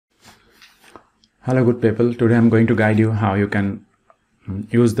Hello good people, today I'm going to guide you how you can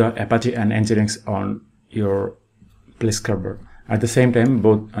use the Apache and Nginx on your Plesk server. At the same time,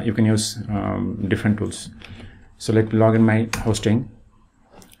 both you can use different tools. So let me log in my hosting.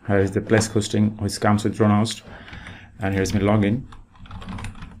 Here is the Plesk hosting which comes with Dronehost, and here's my login.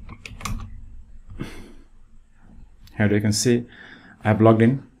 Here you can see I have logged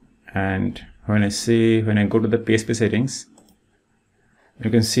in, and when I go to the PHP settings,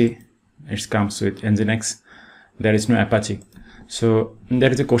 you can see it comes with Nginx. There is no Apache. So there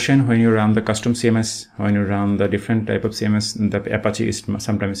is a question when you run the custom CMS, when you run the different type of CMS, the Apache is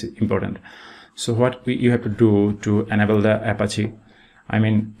sometimes important. So what you have to do to enable the Apache, I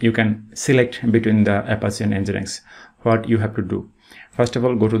mean, you can select between the Apache and Nginx. What you have to do, first of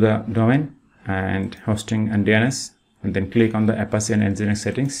all, go to the domain and hosting and DNS, and then click on the Apache and Nginx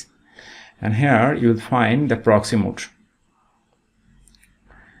settings, and here you will find the proxy mode.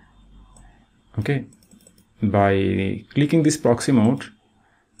 Okay, by clicking this proxy mode,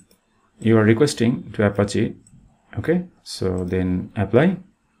 you are requesting to Apache. Okay, so then apply,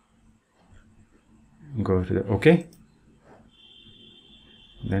 go to the OK.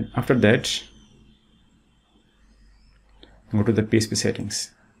 Then after that, go to the PHP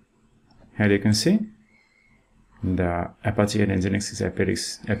settings. Here you can see the Apache and Nginx is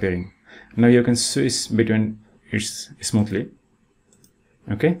appearing. Now you can switch between it smoothly.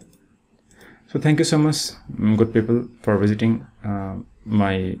 Okay. So thank you so much, good people, for visiting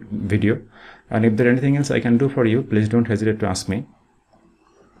my video, and if there is anything else I can do for you, please don't hesitate to ask me.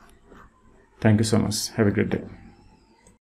 Thank you so much. Have a great day.